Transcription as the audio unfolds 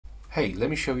Hey, let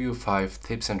me show you 5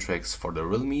 tips and tricks for the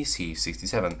Realme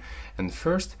C67. And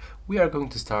first, we are going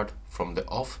to start from the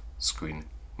off-screen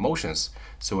motions.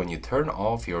 So when you turn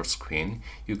off your screen,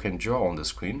 you can draw on the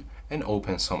screen and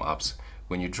open some apps.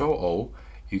 When you draw O,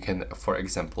 you can, for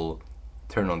example,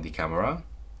 turn on the camera,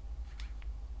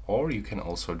 or you can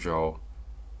also draw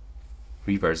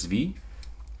reverse V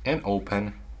and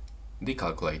open the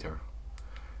calculator.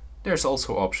 There's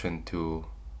also option to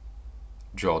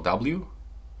draw W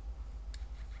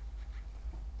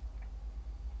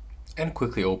and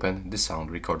quickly open the sound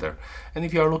recorder. And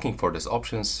if you are looking for these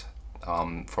options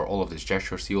for all of these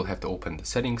gestures, you'll have to open the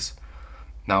settings.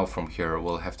 Now from here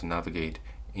we'll have to navigate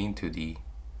into the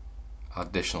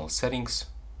additional settings,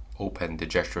 open the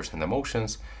gestures and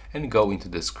emotions, and go into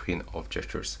the screen of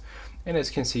gestures. And as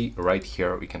you can see right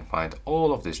here, we can find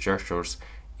all of these gestures.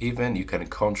 Even you can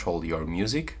control your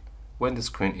music when the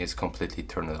screen is completely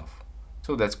turned off.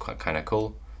 So that's kind of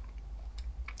cool.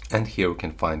 And here we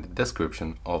can find the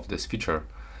description of this feature.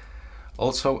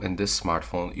 Also in this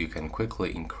smartphone you can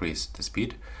quickly increase the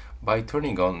speed by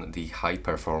turning on the high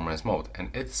performance mode, and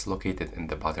it's located in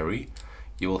the battery.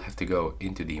 You will have to go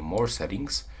into the more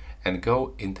settings and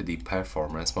go into the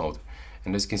performance mode.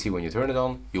 And as you can see, when you turn it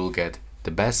on, you will get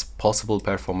the best possible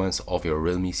performance of your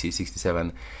Realme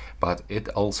C67, but it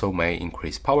also may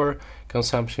increase power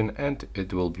consumption and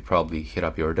it will be probably heat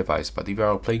up your device. But if you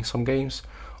are playing some games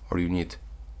or you need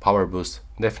power boost,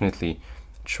 definitely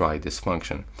try this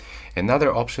function.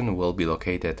 Another option will be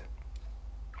located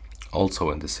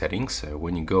also in the settings.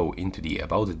 When you go into the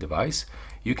about the device,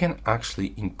 you can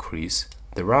actually increase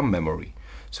the RAM memory.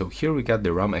 So here we got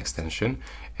the RAM extension,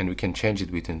 and we can change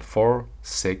it between 4,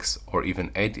 6 or even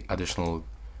 8 additional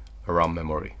RAM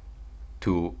memory.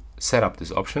 To set up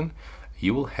this option,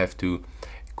 you will have to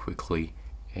quickly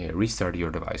restart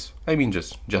your device. I mean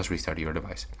just restart your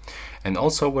device. And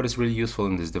also what is really useful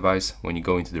in this device, when you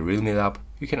go into the Realme app,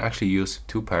 you can actually use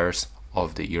 2 pairs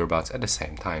of the earbuds at the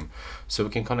same time. So you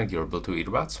can connect your Bluetooth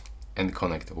earbuds and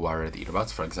connect wired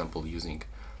earbuds, for example using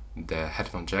the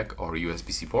headphone jack or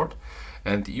USB-C port,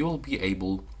 and you will be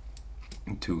able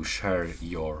to share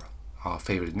your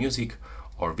favorite music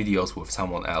or videos with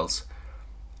someone else,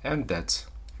 and that's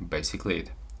basically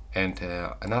it. And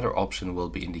another option will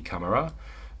be in the camera.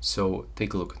 So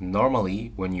take a look.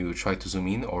 Normally when you try to zoom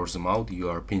in or zoom out, you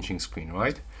are pinching screen,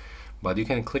 right? But you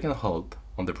can click and hold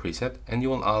on the preset and you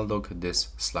will unlock this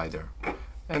slider.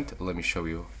 And let me show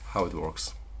you how it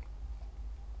works.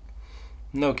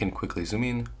 Now you can quickly zoom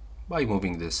in by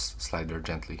moving this slider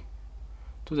gently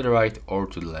to the right or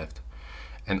to the left.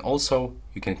 And also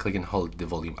you can click and hold the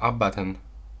volume up button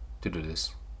to do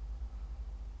this.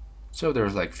 So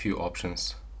there's like few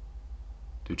options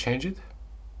to change it,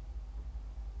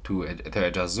 to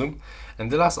adjust zoom.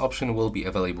 And the last option will be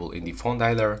available in the phone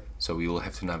dialer. So we will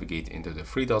have to navigate into the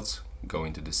 3 dots, go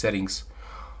into the settings,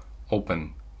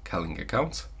 open calling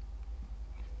accounts,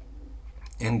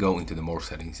 and go into the more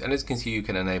settings. And as you can see, you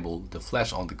can enable the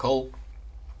flash on the call.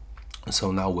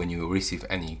 So now when you receive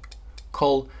any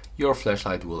call, your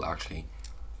flashlight will actually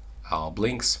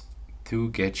blinks to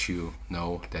get you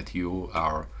know that you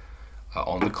are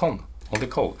on the call.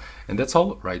 And that's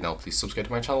all right now. Please subscribe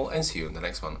to my channel and see you in the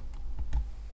next one.